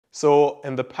So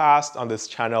in the past on this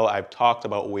channel, I've talked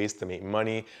about ways to make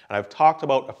money and I've talked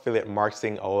about affiliate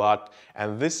marketing a lot.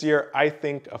 And this year, I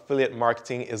think affiliate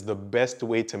marketing is the best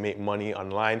way to make money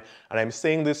online. And I'm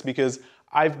saying this because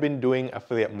I've been doing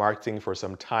affiliate marketing for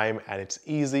some time and it's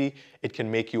easy, it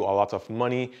can make you a lot of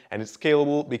money, and it's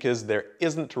scalable because there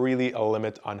isn't really a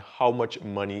limit on how much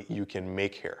money you can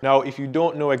make here. Now, if you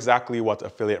don't know exactly what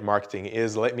affiliate marketing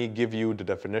is, let me give you the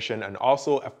definition. And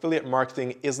also, affiliate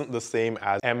marketing isn't the same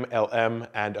as MLM,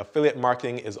 and affiliate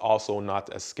marketing is also not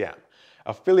a scam.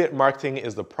 Affiliate marketing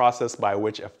is the process by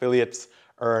which affiliates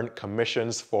earn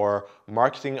commissions for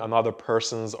marketing another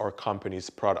person's or company's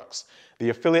products. The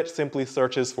affiliate simply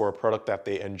searches for a product that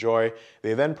they enjoy,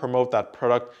 they then promote that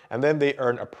product, and then they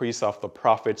earn a piece of the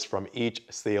profits from each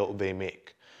sale they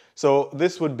make. So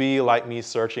this would be like me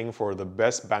searching for the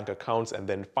best bank accounts and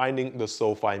then finding the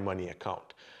SOFI money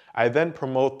account. I then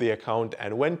promote the account,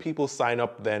 and when people sign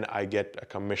up, then I get a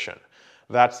commission.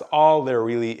 That's all there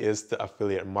really is to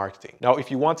affiliate marketing. Now, if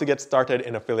you want to get started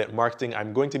in affiliate marketing,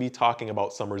 I'm going to be talking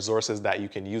about some resources that you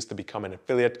can use to become an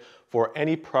affiliate for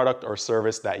any product or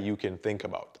service that you can think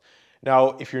about.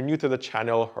 Now, if you're new to the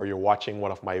channel or you're watching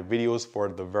one of my videos for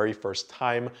the very first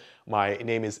time, my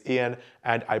name is Ian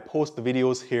and I post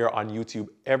videos here on YouTube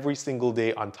every single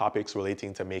day on topics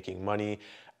relating to making money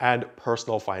and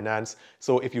personal finance.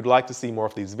 So if you'd like to see more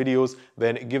of these videos,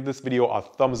 then give this video a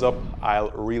thumbs up. I'll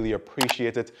really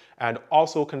appreciate it. And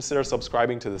also consider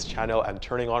subscribing to this channel and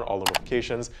turning on all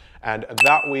notifications. And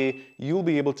that way you'll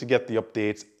be able to get the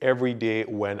updates every day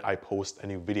when I post a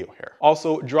new video here.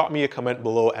 Also, drop me a comment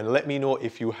below and let me know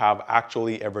if you have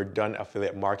actually ever done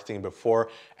affiliate marketing before.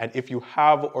 And if you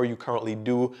have or you currently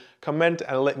do, comment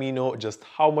and let me know just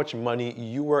how much money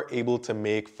you were able to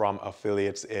make from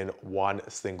affiliates in one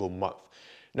single month.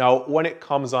 Now, when it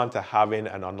comes on to having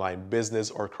an online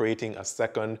business or creating a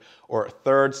second or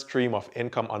third stream of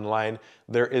income online,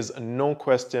 there is no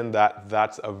question that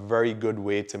that's a very good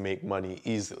way to make money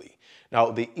easily.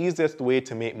 Now, the easiest way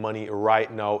to make money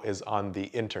right now is on the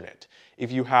internet.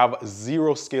 If you have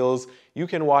zero skills, you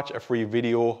can watch a free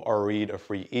video or read a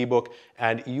free ebook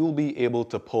and you'll be able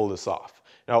to pull this off.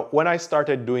 Now, when I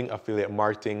started doing affiliate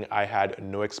marketing, I had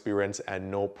no experience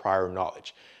and no prior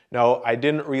knowledge. Now, I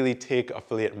didn't really take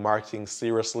affiliate marketing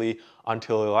seriously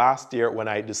until last year when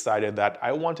I decided that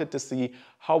I wanted to see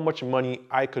how much money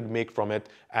I could make from it.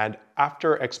 And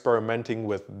after experimenting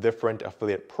with different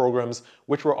affiliate programs,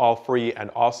 which were all free, and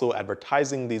also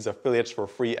advertising these affiliates for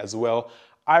free as well,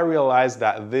 I realized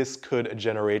that this could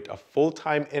generate a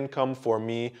full-time income for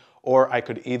me, or I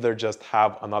could either just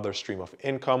have another stream of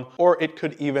income, or it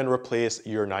could even replace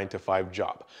your 9-to-5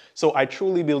 job. So I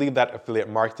truly believe that affiliate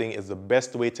marketing is the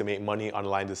best way to make money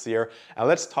online this year. And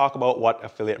let's talk about what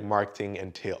affiliate marketing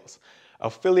entails.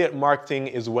 Affiliate marketing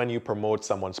is when you promote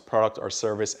someone's product or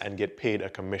service and get paid a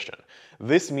commission.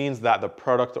 This means that the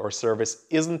product or service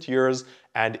isn't yours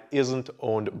and isn't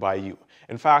owned by you.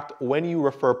 In fact, when you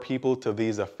refer people to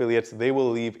these affiliates, they will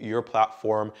leave your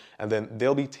platform and then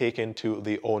they'll be taken to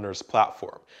the owner's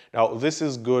platform. Now, this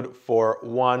is good for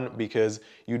one, because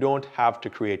you don't have to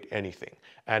create anything.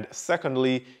 And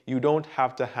secondly, you don't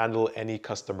have to handle any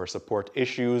customer support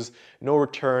issues, no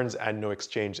returns, and no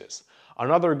exchanges.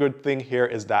 Another good thing here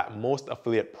is that most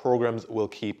affiliate programs will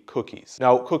keep cookies.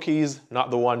 Now, cookies,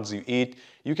 not the ones you eat,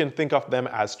 you can think of them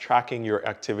as tracking your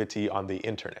activity on the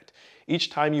internet. Each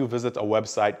time you visit a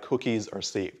website, cookies are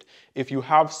saved. If you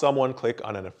have someone click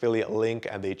on an affiliate link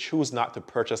and they choose not to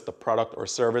purchase the product or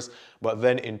service, but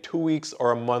then in 2 weeks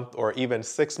or a month or even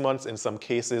 6 months in some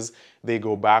cases, they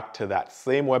go back to that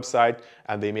same website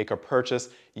and they make a purchase,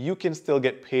 you can still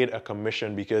get paid a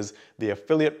commission because the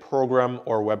affiliate program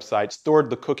or website stored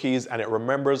the cookies and it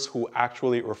remembers who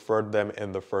actually referred them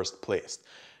in the first place.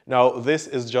 Now, this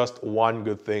is just one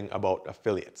good thing about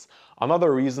affiliates.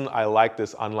 Another reason I like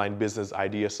this online business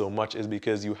idea so much is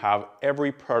because you have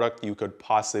every product you could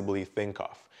possibly think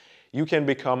of. You can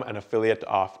become an affiliate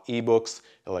of ebooks,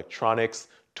 electronics,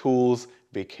 tools,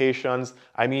 vacations.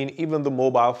 I mean, even the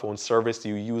mobile phone service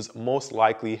you use most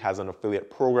likely has an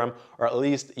affiliate program, or at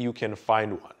least you can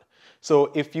find one.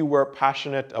 So if you were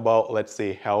passionate about, let's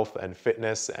say, health and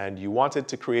fitness, and you wanted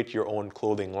to create your own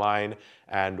clothing line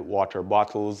and water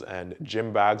bottles and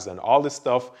gym bags and all this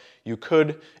stuff, you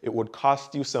could. It would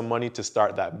cost you some money to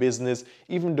start that business,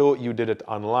 even though you did it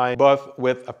online. But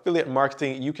with affiliate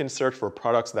marketing, you can search for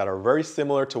products that are very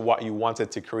similar to what you wanted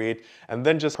to create and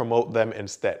then just promote them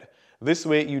instead. This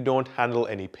way, you don't handle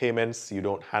any payments, you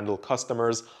don't handle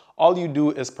customers. All you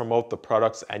do is promote the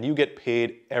products and you get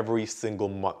paid every single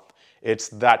month. It's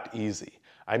that easy.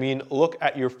 I mean, look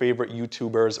at your favorite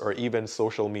YouTubers or even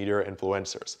social media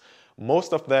influencers.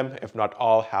 Most of them, if not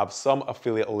all, have some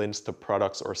affiliate links to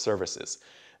products or services.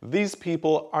 These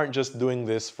people aren't just doing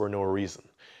this for no reason.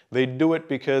 They do it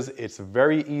because it's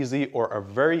very easy or a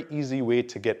very easy way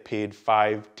to get paid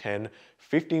 $5, $10,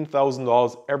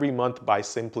 $15,000 every month by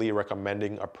simply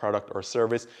recommending a product or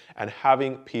service and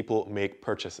having people make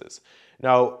purchases.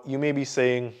 Now, you may be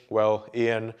saying, well,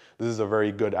 Ian, this is a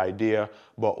very good idea,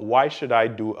 but why should I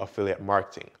do affiliate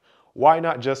marketing? Why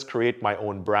not just create my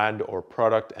own brand or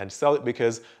product and sell it,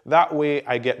 because that way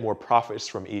I get more profits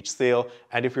from each sale?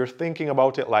 And if you're thinking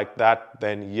about it like that,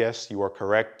 then yes, you are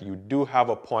correct. You do have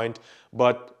a point,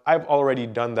 but I've already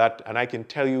done that, and I can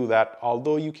tell you that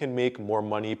although you can make more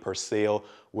money per sale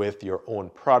with your own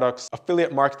products,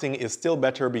 affiliate marketing is still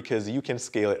better because you can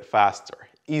scale it faster,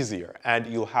 easier, and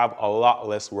you'll have a lot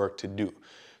less work to do.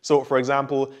 So for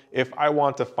example, if I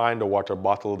want to find a water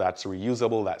bottle that's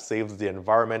reusable, that saves the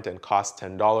environment and costs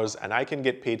 $10, and I can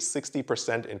get paid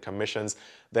 60% in commissions,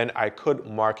 then I could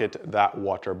market that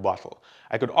water bottle.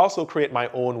 I could also create my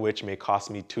own, which may cost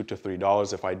me $2 to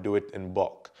 $3 if I do it in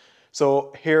bulk.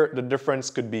 So here the difference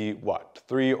could be what,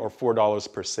 $3 or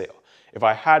 $4 per sale. If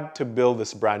I had to build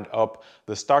this brand up,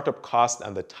 the startup cost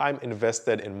and the time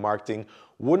invested in marketing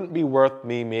wouldn't be worth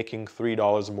me making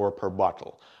 $3 more per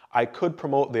bottle. I could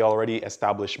promote the already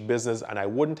established business and I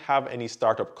wouldn't have any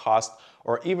startup costs,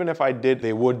 or even if I did,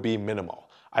 they would be minimal.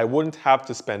 I wouldn't have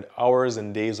to spend hours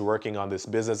and days working on this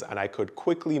business, and I could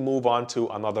quickly move on to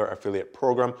another affiliate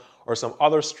program or some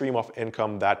other stream of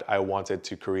income that I wanted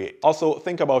to create. Also,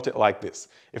 think about it like this.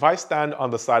 If I stand on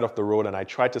the side of the road and I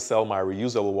try to sell my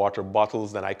reusable water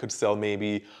bottles, then I could sell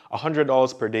maybe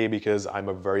 $100 per day because I'm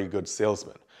a very good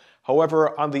salesman.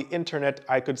 However, on the internet,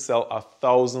 I could sell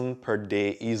 1,000 per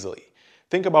day easily.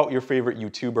 Think about your favorite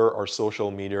YouTuber or social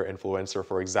media influencer,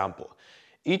 for example.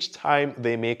 Each time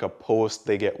they make a post,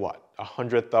 they get what?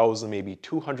 100,000, maybe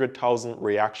 200,000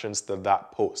 reactions to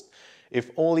that post.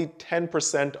 If only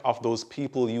 10% of those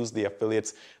people use the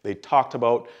affiliates they talked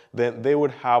about, then they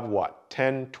would have what?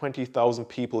 10, 20,000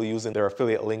 people using their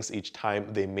affiliate links each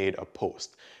time they made a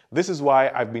post. This is why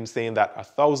I've been saying that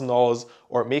 $1,000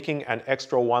 or making an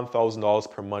extra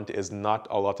 $1,000 per month is not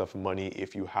a lot of money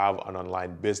if you have an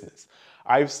online business.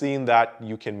 I've seen that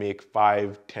you can make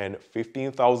 $5,000, $10,000,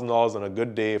 $15,000 on a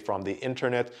good day from the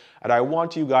internet, and I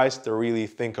want you guys to really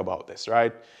think about this,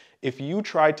 right? If you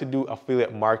try to do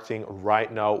affiliate marketing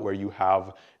right now where you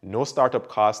have no startup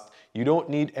cost, you don't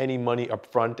need any money up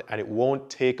front, and it won't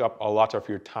take up a lot of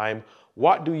your time,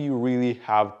 what do you really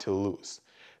have to lose?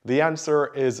 The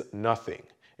answer is nothing.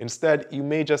 Instead, you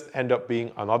may just end up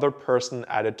being another person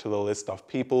added to the list of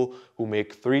people who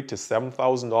make $3,000 to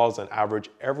 $7,000 on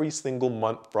average every single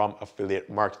month from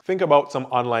affiliate marketing. Think about some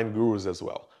online gurus as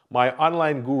well. My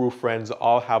online guru friends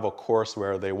all have a course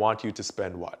where they want you to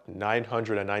spend what,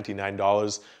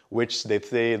 $999, which they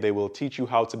say they will teach you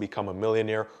how to become a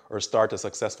millionaire or start a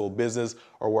successful business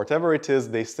or whatever it is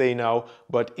they say now.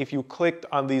 But if you clicked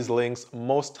on these links,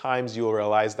 most times you'll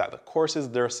realize that the courses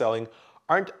they're selling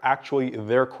aren't actually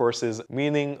their courses,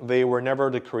 meaning they were never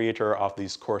the creator of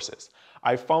these courses.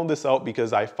 I found this out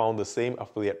because I found the same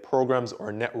affiliate programs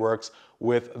or networks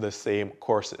with the same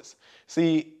courses.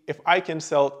 See, if I can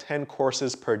sell 10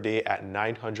 courses per day at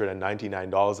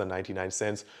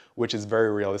 $999.99, which is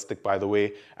very realistic by the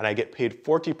way, and I get paid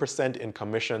 40% in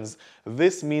commissions,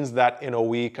 this means that in a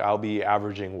week I'll be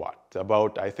averaging what?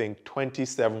 About, I think,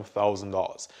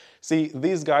 $27,000. See,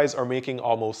 these guys are making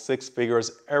almost 6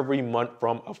 figures every month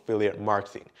from affiliate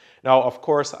marketing. Now, of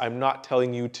course, I'm not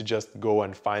telling you to just go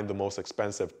and find the most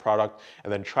expensive product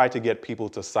and then try to get people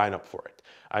to sign up for it.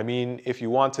 I mean, if you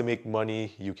want to make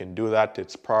money, you can do that.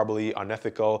 It's probably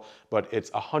unethical, but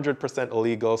it's 100%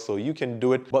 illegal, so you can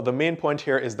do it. But the main point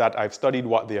here is that I've studied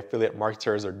what the affiliate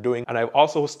marketers are doing, and I've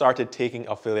also started taking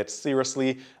affiliates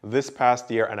seriously this past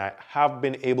year, and I have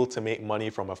been able to make money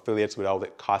from affiliates without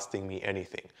it costing me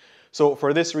anything. So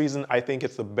for this reason, I think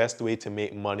it's the best way to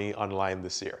make money online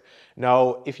this year.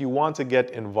 Now, if you want to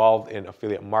get involved in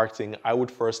affiliate marketing, I would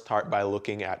first start by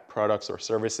looking at products or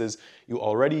services you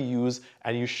already use,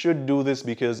 and you should do this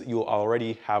because you'll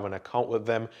already have an account with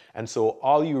them, and so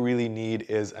all you really need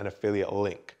is an affiliate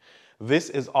link. This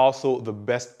is also the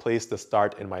best place to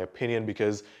start in my opinion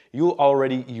because you'll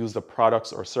already use the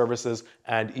products or services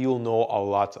and you'll know a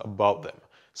lot about them.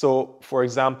 So for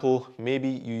example, maybe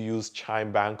you use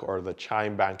Chime Bank or the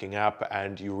Chime banking app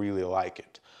and you really like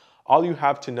it. All you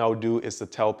have to now do is to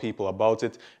tell people about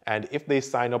it, and if they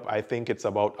sign up, I think it's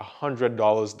about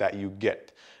 $100 that you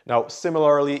get. Now,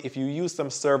 similarly, if you use some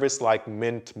service like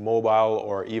Mint Mobile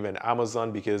or even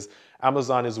Amazon, because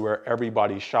Amazon is where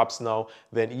everybody shops now,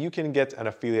 then you can get an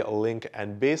affiliate link,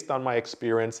 and based on my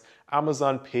experience,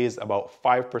 Amazon pays about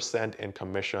 5% in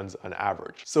commissions on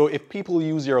average. So if people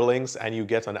use your links and you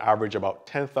get on average about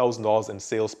 $10,000 in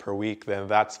sales per week, then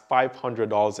that's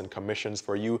 $500 in commissions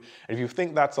for you. And if you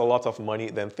think that's a lot of money,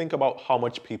 then think about how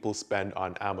much people spend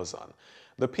on Amazon.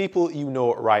 The people you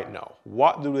know right now,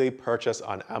 what do they purchase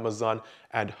on Amazon,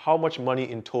 and how much money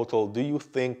in total do you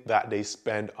think that they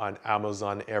spend on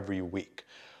Amazon every week?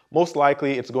 Most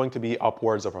likely it's going to be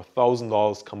upwards of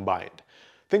 $1,000 combined.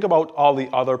 Think about all the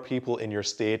other people in your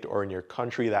state or in your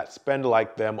country that spend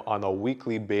like them on a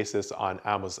weekly basis on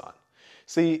Amazon.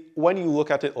 See, when you look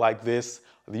at it like this,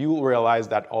 you'll realize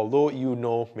that although you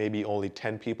know maybe only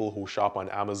 10 people who shop on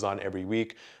Amazon every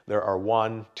week, there are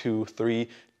 1, 2, 3,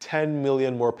 10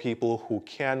 million more people who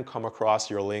can come across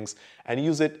your links and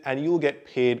use it, and you'll get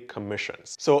paid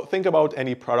commissions. So think about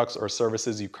any products or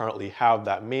services you currently have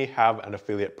that may have an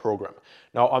affiliate program.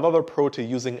 Now, another pro to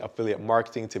using affiliate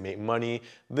marketing to make money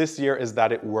this year is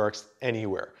that it works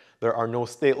anywhere. There are no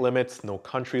state limits, no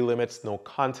country limits, no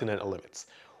continent limits.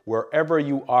 Wherever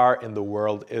you are in the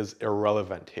world is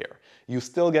irrelevant here. You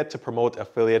still get to promote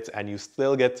affiliates and you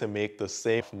still get to make the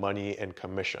same money in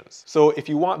commissions. So if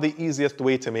you want the easiest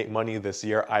way to make money this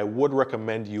year, I would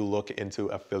recommend you look into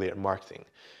affiliate marketing.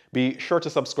 Be sure to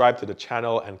subscribe to the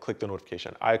channel and click the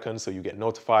notification icon so you get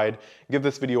notified. Give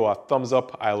this video a thumbs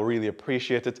up, I'll really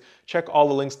appreciate it. Check all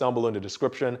the links down below in the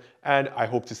description, and I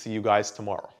hope to see you guys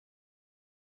tomorrow.